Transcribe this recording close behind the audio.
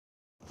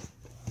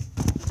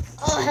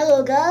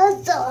Hello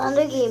guys, so I'm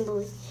the Game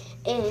Boy,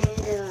 and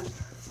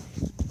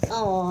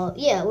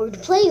yeah, we're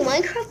playing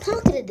Minecraft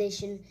Pocket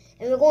Edition,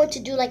 and we're going to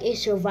do like a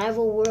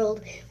survival world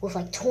with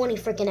like 20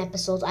 freaking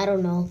episodes. I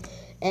don't know,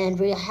 and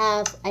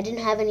I didn't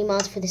have any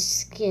mods for the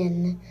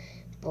skin,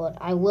 but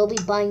I will be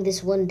buying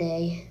this one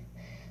day.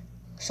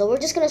 So we're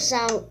just gonna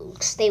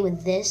stay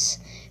with this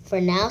for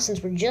now,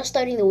 since we're just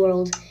starting the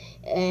world,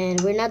 and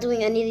we're not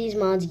doing any of these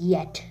mods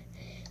yet.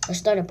 Let's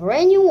start a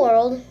brand new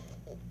world.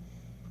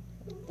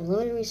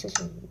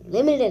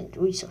 Limited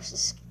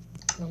resources.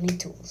 No need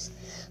tools.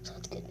 So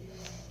that's good.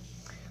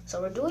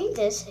 So we're doing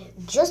this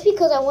just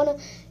because I want to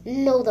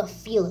know the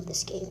feel of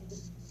this game.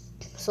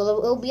 So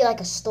it'll be like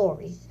a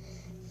story.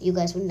 You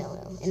guys would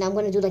know. And I'm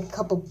going to do like a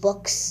couple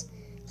books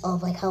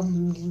of like how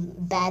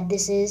bad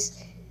this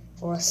is.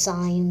 Or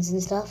signs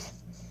and stuff.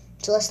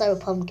 So let's start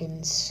with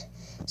pumpkins.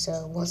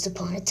 So once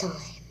upon a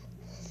time,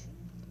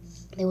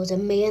 there was a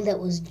man that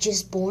was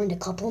just born a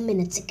couple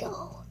minutes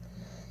ago.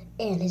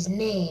 And his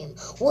name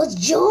was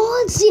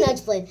John Cena. I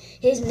explained.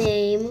 His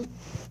name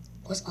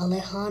was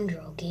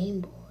Alejandro,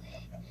 Game Boy.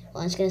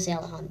 Well, I'm just going to say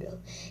Alejandro.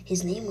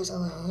 His name was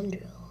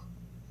Alejandro.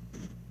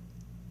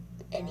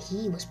 And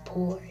he was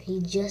poor. He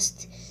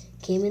just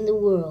came in the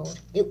world.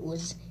 It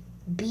was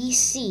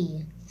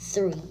BC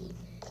 3.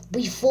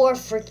 Before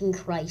freaking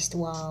Christ.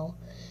 Wow.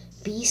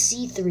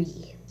 BC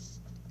 3.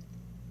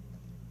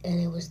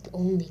 And it was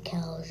only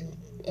cows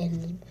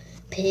and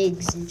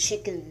pigs and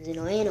chickens and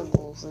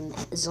animals and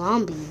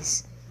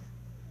zombies,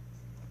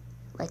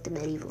 like the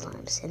medieval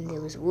times. And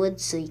there was wood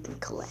so you can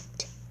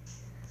collect.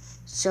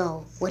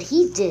 So what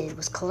he did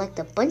was collect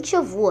a bunch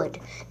of wood,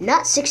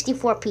 not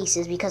 64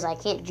 pieces, because I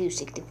can't do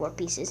 64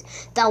 pieces.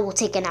 That will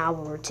take an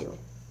hour or two.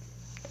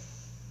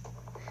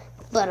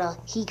 But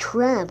he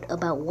grabbed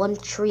about one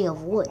tree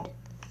of wood.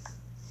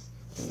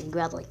 And he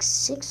grabbed like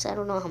 6. I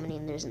don't know how many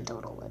there's in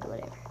total, but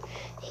whatever.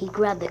 He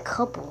grabbed a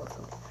couple of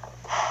them.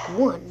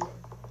 1,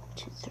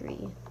 2,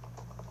 3,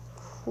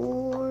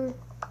 4,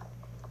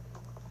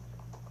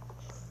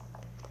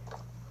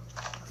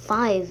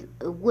 5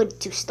 wood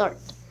to start.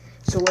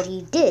 So what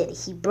he did,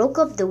 he broke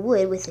up the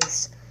wood with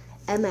his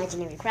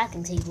imaginary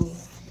crafting table,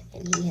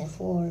 and he had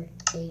 4,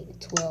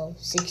 8, 12,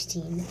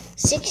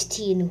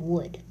 16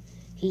 wood.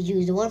 He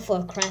used one for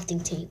a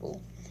crafting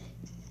table,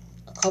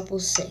 a couple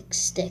 6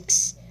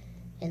 sticks,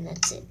 and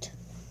that's it.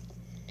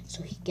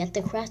 So he got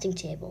the crafting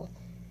table.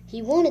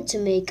 He wanted to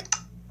make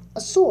a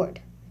sword.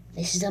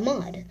 This is a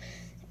mod.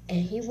 And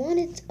he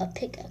wanted a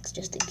pickaxe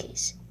just in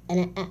case. And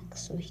an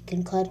axe so he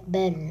can cut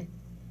better.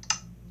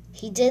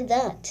 He did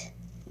that.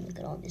 Look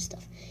at all this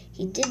stuff.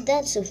 He did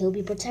that so he'll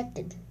be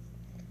protected.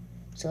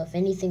 So if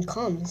anything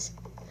comes,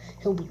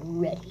 he'll be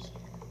ready.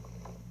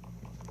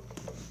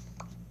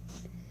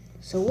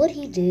 So what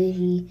he did,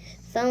 he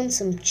found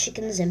some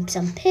chickens and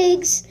some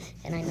pigs.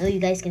 And I know you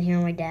guys can hear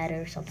my dad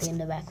or something in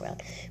the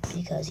background,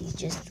 because he's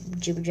just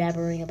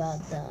jibber-jabbering about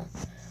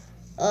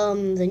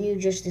the new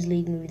Justice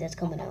League movie that's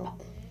coming out.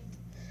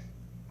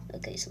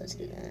 Okay, so let's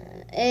do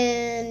that.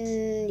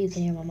 And you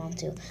can hear my mom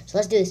too. So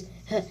let's do this.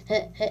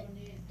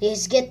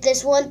 Let's get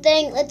this one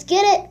thing. Let's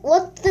get it.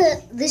 What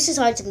the? This is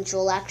hard to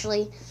control,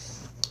 actually.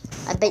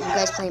 I bet you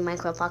guys play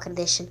Minecraft Pocket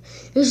Edition.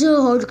 This is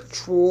hard to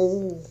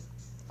control.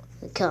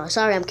 Okay,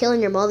 sorry, I'm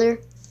killing your mother.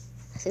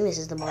 I think this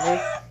is the mother.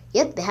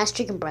 Yep, it has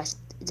chicken breast.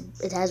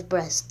 It has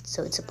breast,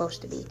 so it's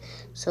supposed to be.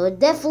 So it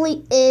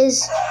definitely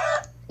is.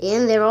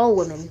 And they're all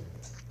women.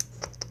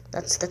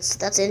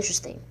 That's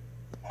interesting.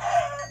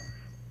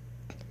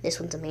 This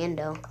one's a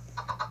Mando.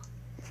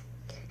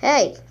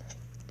 Hey,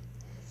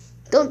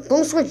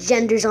 don't switch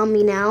genders on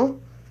me now.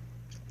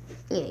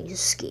 Yeah, you're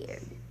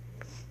scared.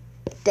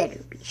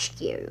 Better be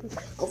scared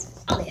of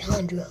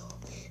Alejandro.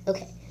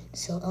 Okay,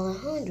 so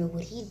Alejandro,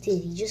 what he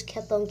did, he just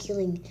kept on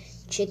killing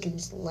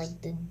chickens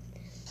like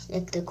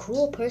the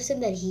cruel person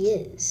that he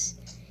is.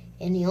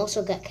 And he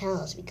also got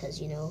cows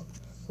because, you know,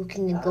 who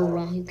can go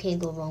wrong? Who can't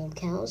go wrong with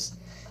cows?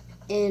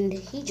 And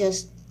he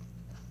just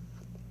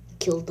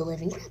killed the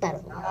living crap out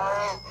of them.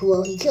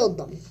 Well, he killed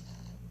them.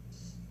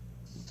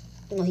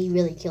 No, he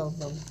really killed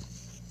them.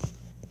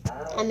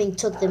 I mean,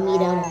 took the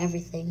meat out and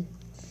everything.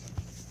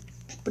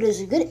 But it was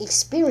a good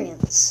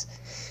experience.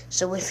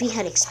 So if he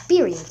had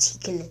experience, he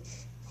can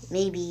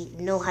maybe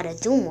know how to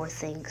do more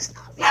things.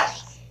 Not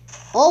really.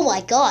 Oh my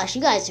gosh,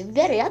 you guys are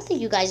better. I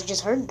think you guys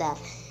just heard that.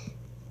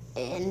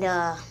 And,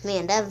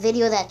 man, that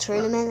video, that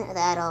tournament,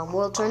 that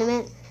world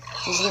tournament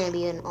is going to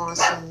be an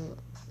awesome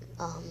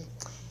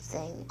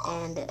thing.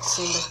 And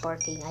Simba's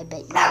barking. I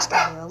bet you guys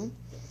can hear him.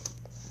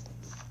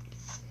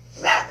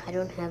 I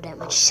don't have that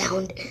much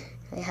sound.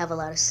 I have a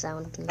lot of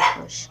sound in the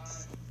push.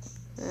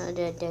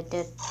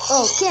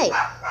 Okay,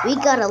 we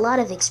got a lot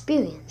of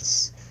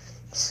experience.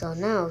 So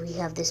now we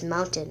have this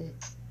mountain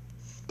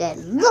that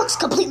looks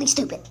completely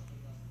stupid.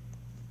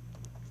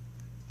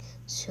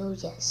 So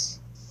yes,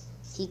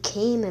 he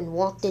came and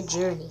walked a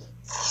journey.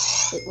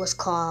 It was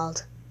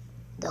called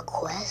The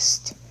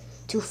Quest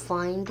to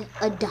Find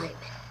a Diamond.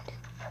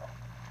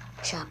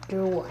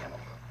 Chapter 1.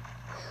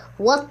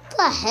 What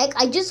the heck?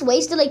 I just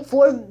wasted like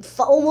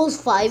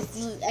almost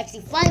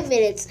 5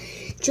 minutes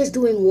just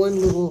doing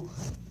one little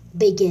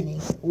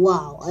beginning.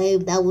 Wow,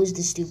 that was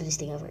the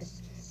stupidest thing ever.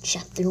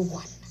 Chapter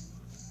 1.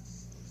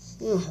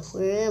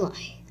 Where am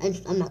I?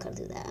 I'm not gonna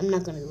do that. I'm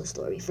not gonna do a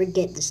story.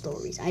 Forget the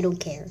stories. I don't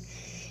care.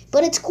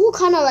 But it's cool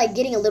kind of like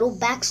getting a little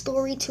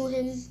backstory to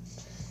him.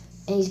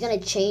 And he's gonna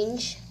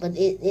change. But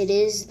it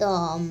is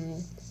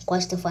the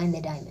quest to find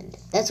the diamond.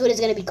 That's what it's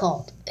gonna be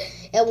called.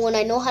 And when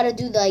I know how to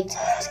do like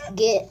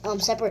get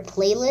separate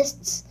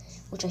playlists,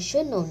 which I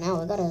should know now.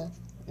 I gotta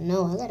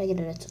get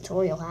a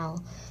tutorial how.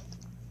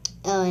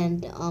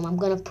 And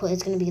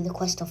it's gonna be the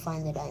quest to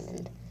find the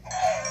diamond.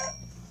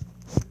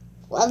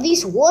 Well, at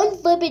least one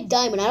flippin'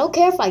 diamond. I don't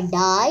care if I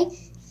die.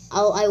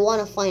 I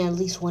want to find at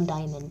least one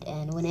diamond.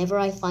 And whenever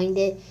I find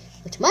it,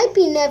 which might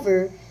be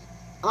never,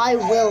 I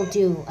will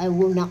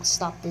not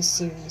stop this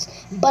series.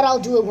 But I'll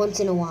do it once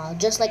in a while.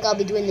 Just like I'll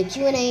be doing the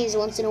Q&As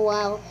once in a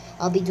while,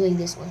 I'll be doing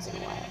this once in a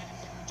while.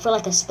 For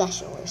like a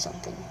special or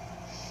something.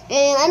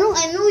 And I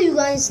know you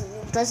guys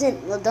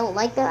don't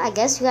like that. I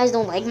guess you guys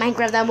don't like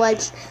Minecraft that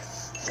much.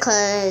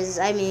 Because,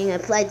 I mean,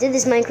 I did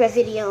this Minecraft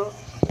video.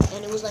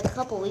 And it was like a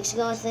couple weeks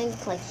ago, I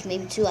think. Like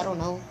maybe 2, I don't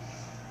know.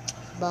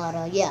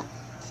 But, yeah.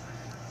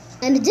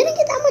 And it didn't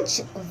get that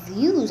much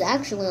views,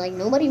 actually. Like,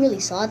 nobody really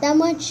saw it that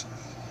much.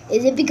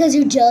 Is it because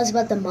you're jealous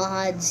about the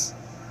mods?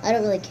 I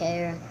don't really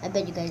care. I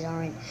bet you guys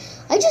aren't.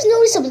 I just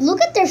noticed something.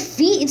 Look at their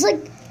feet. It's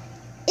like,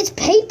 it's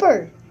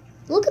paper.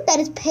 Look at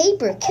that. It's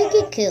paper.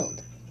 Get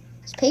killed.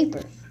 It's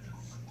paper.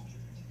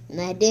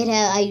 And I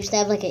used to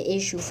have like an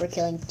issue for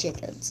killing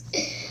chickens.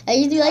 I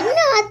used to be like,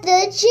 not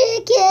the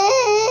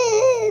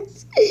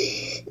chickens.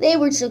 They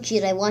were so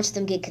cute. I watched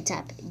them get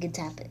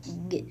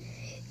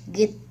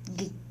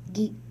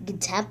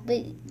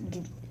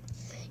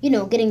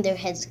getting their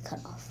heads cut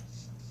off.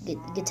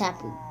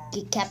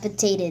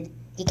 Decapitated,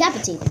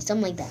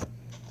 something like that.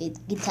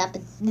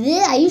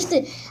 Yeah, I used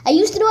to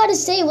know how to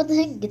say it. What the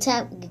heck?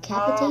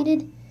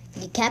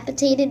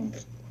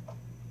 Decapitated.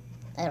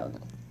 I don't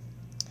know.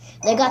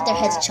 They got their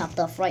heads chopped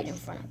off right in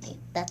front of me.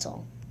 That's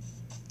all.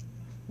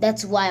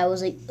 That's why I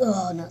was like,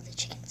 oh, not the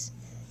chickens.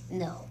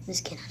 No,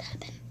 this cannot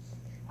happen.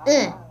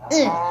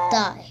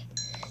 Die.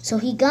 So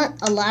he got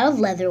a lot of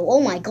leather.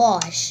 Oh my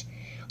gosh.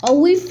 Are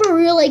we for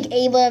real like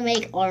able to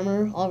make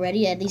armor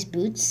already, at least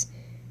boots?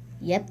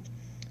 Yep.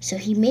 So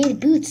he made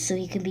boots so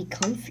he could be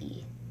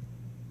comfy.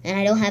 And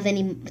I don't have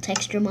any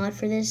texture mod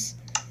for this,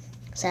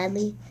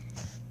 sadly.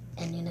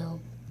 And you know,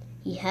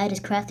 he had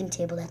his crafting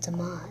table. That's a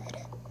mod.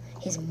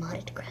 His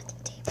modded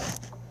crafting table.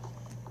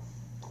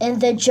 And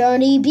the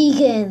journey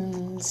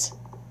begins.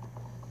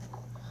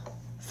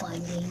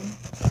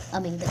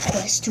 The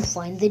quest to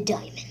find the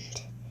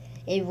diamond.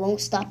 It won't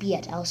stop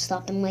yet. I'll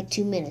stop in like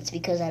 2 minutes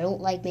because I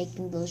don't like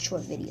making those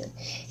short videos.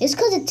 It's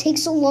because it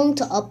takes so long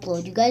to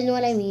upload. You guys know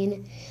what I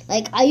mean?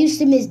 Like, I used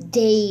to miss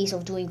days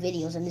of doing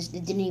videos and it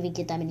didn't even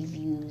get that many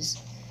views.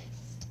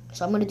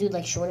 So I'm going to do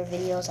like shorter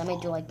videos. I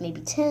might do like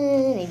maybe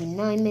 10, maybe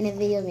 9-minute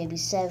videos, maybe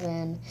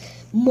 7.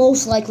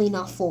 Most likely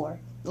not 4,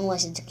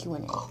 unless it's a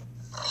Q&A.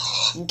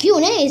 And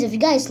Q&As, if you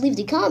guys leave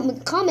the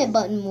comment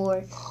button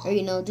more, or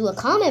you know, do a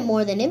comment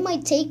more, then it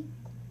might take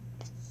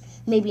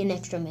maybe an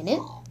extra minute.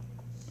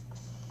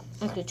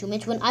 After 2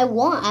 minutes, when I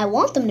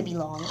want them to be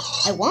long.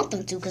 I want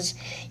them to, because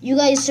you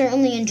guys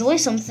certainly enjoy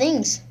some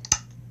things.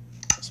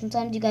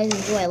 Sometimes you guys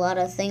enjoy a lot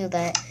of things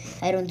that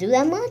I don't do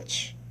that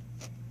much.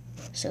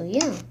 So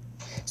yeah.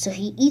 So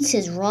he eats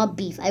his raw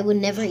beef. I would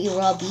never eat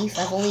raw beef.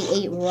 I've only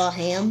ate raw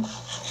ham.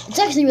 It's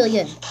actually really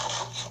good.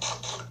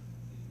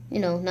 You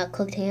know, not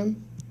cooked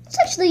ham. It's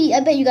actually,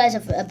 I bet you guys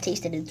have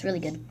tasted it. It's really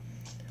good.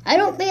 I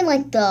don't mean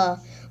like the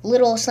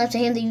little slices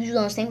of ham they usually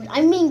on a sandwich.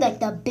 I mean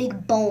like the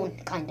big bone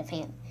kind of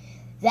ham.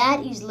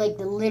 That is like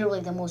literally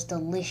the most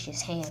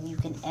delicious ham you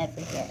can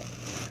ever get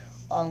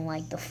on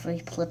like the free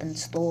flipping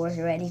stores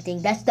or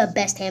anything. That's the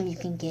best ham you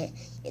can get.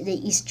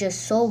 It's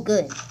just so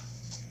good.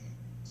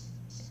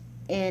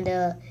 And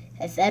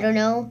if I don't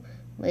know,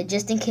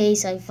 just in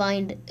case I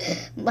find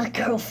my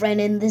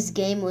girlfriend in this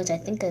game, which I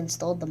think I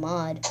installed the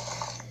mod,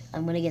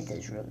 I'm gonna get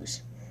this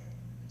rose.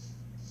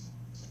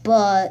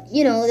 But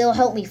you know, they'll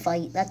help me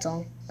fight. That's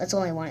all. That's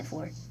all I want it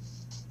for.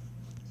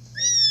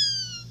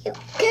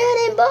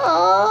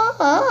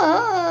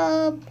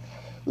 Cannonball!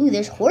 Ooh,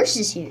 there's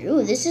horses here.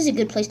 Ooh, this is a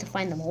good place to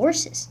find them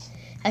horses.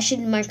 I should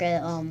mark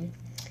a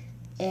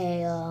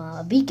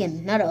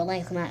beacon, not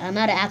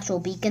an actual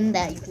beacon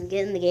that you can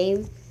get in the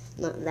game.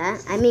 Not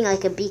that. I mean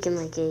like a beacon,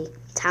 like a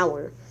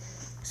tower.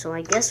 So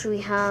I guess we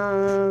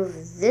have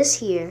this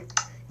here,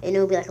 and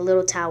it'll be like a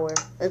little tower.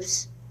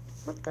 Oops,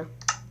 what the?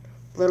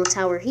 Little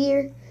tower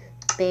here.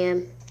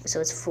 Bam. So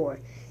it's 4.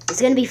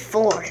 It's gonna be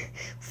 4.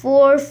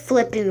 4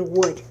 flipping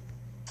wood.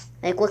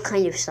 Like, what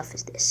kind of stuff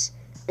is this?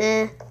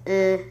 3,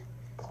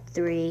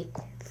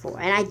 4.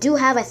 And I do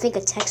have, I think,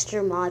 a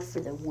texture mod for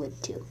the wood,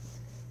 too.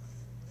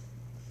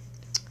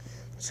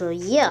 So,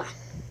 yeah.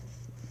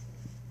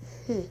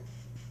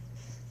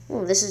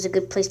 Oh, this is a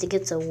good place to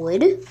get some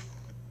wood.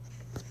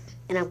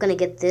 And I'm going to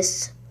get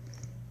this.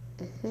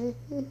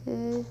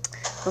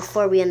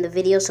 before we end the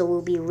video, so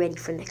we'll be ready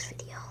for next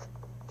video.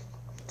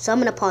 So I'm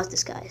gonna pause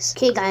this, guys.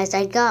 Okay, guys,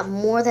 I got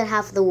more than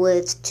half of the wood.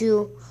 It's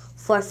too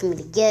far for me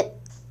to get.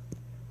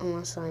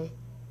 Oh, sorry.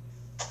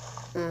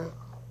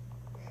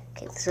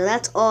 Okay, so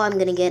that's all I'm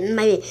gonna get. And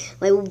my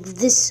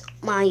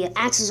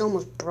axe is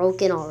almost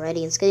broken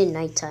already. It's getting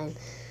nighttime,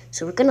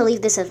 so we're gonna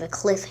leave this as a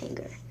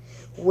cliffhanger.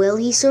 Will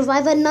he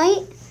survive at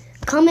night?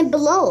 Comment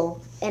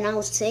below, and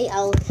I'll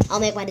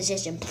make my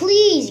decision.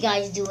 Please,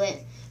 guys, do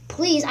it.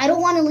 Please, I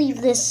don't want to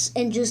leave this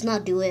and just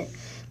not do it.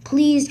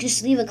 Please,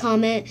 just leave a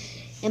comment.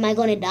 Am I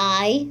gonna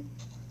die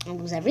and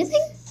lose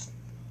everything,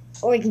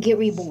 or I can get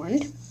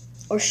reborn,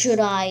 or should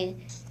I?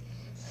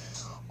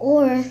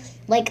 Or,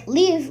 like,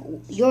 leave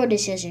your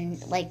decision,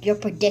 like, your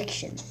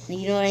prediction.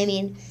 You know what I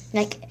mean?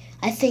 Like,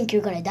 I think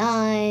you're gonna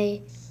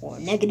die, or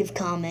negative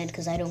comment,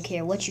 because I don't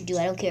care what you do.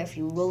 I don't care if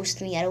you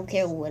roast me. I don't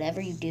care whatever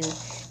you do.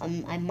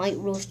 I might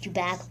roast you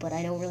back, but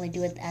I don't really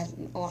do it as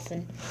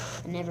often.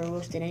 I never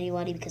roasted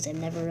anybody because I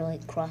never really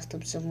crossed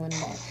up someone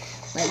that,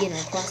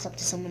 like, crossed up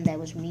to someone that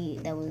was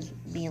mean, that was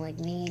being, like,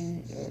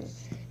 mean, or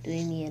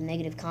doing me a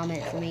negative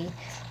comment for me.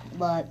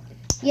 But,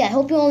 yeah, I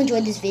hope you all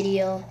enjoyed this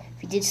video.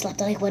 If you did, slap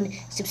the like button,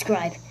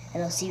 subscribe,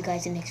 and I'll see you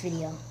guys in the next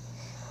video.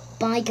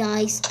 Bye,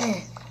 guys.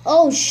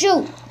 Oh,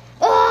 shoot!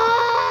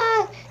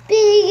 Ah!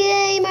 Big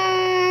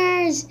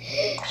gamers!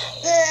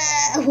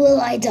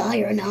 Will I die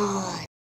or not?